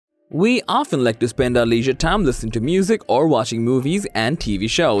We often like to spend our leisure time listening to music or watching movies and TV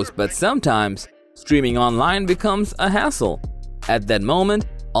shows, but sometimes streaming online becomes a hassle. At that moment,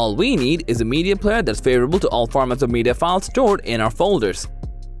 all we need is a media player that's favorable to all formats of media files stored in our folders.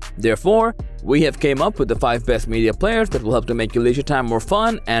 Therefore, we have came up with the 5 best media players that will help to make your leisure time more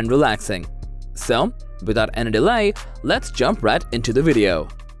fun and relaxing. So, without any delay, let's jump right into the video.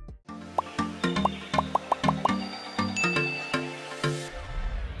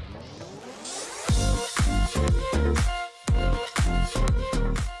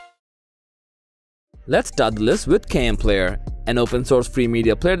 Let's start the list with KMplayer, an open-source free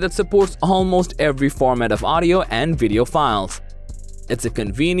media player that supports almost every format of audio and video files. It's a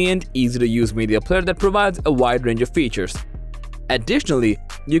convenient, easy-to-use media player that provides a wide range of features. Additionally,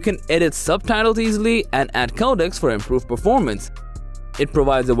 you can edit subtitles easily and add codecs for improved performance. It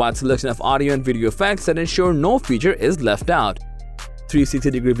provides a wide selection of audio and video effects that ensure no feature is left out.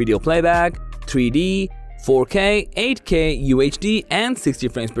 360-degree video playback, 3D, 4K, 8K, UHD, and 60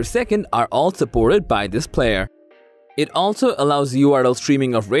 frames per second are all supported by this player. It also allows URL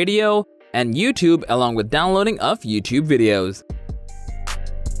streaming of radio and YouTube along with downloading of YouTube videos.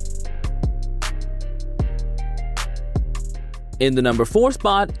 In the number 4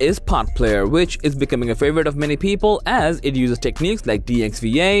 spot is Potplayer, which is becoming a favorite of many people as it uses techniques like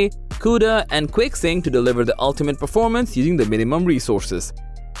DXVA, CUDA, and QuickSync to deliver the ultimate performance using the minimum resources.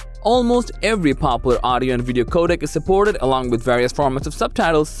 Almost every popular audio and video codec is supported along with various formats of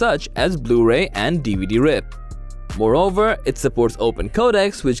subtitles such as Blu-ray and DVD rip. Moreover, it supports open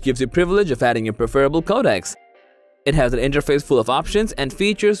codecs, which gives you privilege of adding your preferable codecs. It has an interface full of options and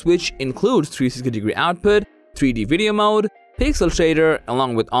features which includes 360-degree output, 3D video mode, pixel shader,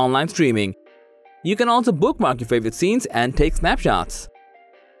 along with online streaming. You can also bookmark your favorite scenes and take snapshots.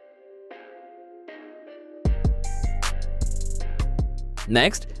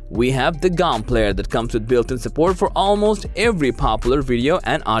 Next, we have the GumPlayer that comes with built-in support for almost every popular video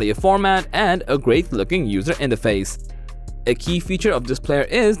and audio format and a great-looking user interface. A key feature of this player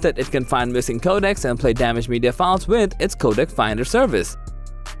is that it can find missing codecs and play damaged media files with its codec finder service.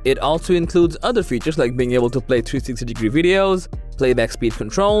 It also includes other features like being able to play 360-degree videos, playback speed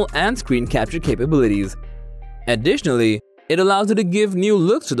control, and screen capture capabilities. Additionally, it allows you to give new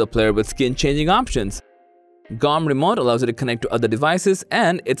looks to the player with skin-changing options. GUM Remote allows you to connect to other devices,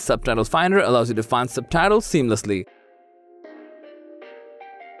 and its Subtitles Finder allows you to find subtitles seamlessly.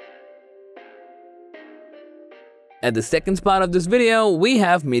 At the second spot of this video, we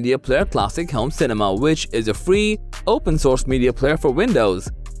have MediaPlayer Classic Home Cinema, which is a free, open-source media player for Windows.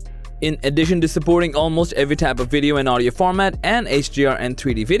 In addition to supporting almost every type of video and audio format and HDR and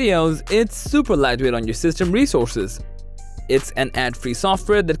 3D videos, it's super lightweight on your system resources. It's an ad-free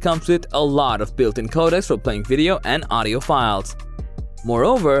software that comes with a lot of built-in codecs for playing video and audio files.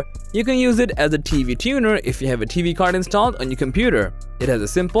 Moreover, you can use it as a TV tuner if you have a TV card installed on your computer. It has a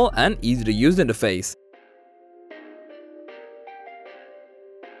simple and easy-to-use interface.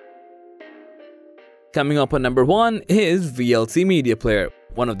 Coming up on number 1 is VLC Media Player,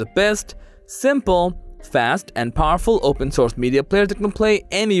 one of the best, simple, fast, and powerful open-source media players that can play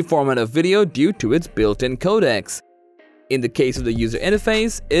any format of video due to its built-in codecs. In the case of the user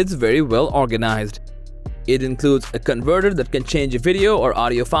interface, it's very well organized. It includes a converter that can change a video or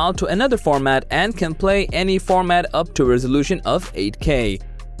audio file to another format and can play any format up to a resolution of 8K.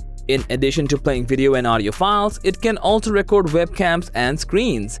 In addition to playing video and audio files, it can also record webcams and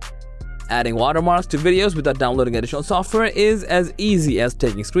screens. Adding watermarks to videos without downloading additional software is as easy as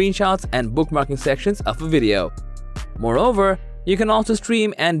taking screenshots and bookmarking sections of a video. Moreover, you can also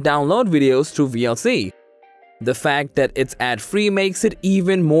stream and download videos through VLC. The fact that it's ad-free makes it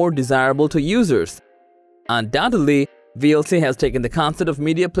even more desirable to users. Undoubtedly, VLC has taken the concept of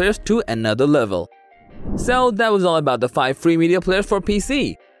media players to another level. So that was all about the 5 free media players for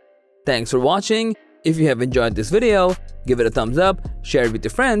PC. Thanks for watching. If you have enjoyed this video, give it a thumbs up, share it with your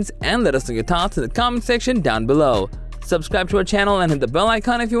friends, and let us know your thoughts in the comment section down below. Subscribe to our channel and hit the bell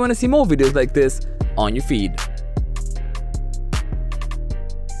icon if you want to see more videos like this on your feed.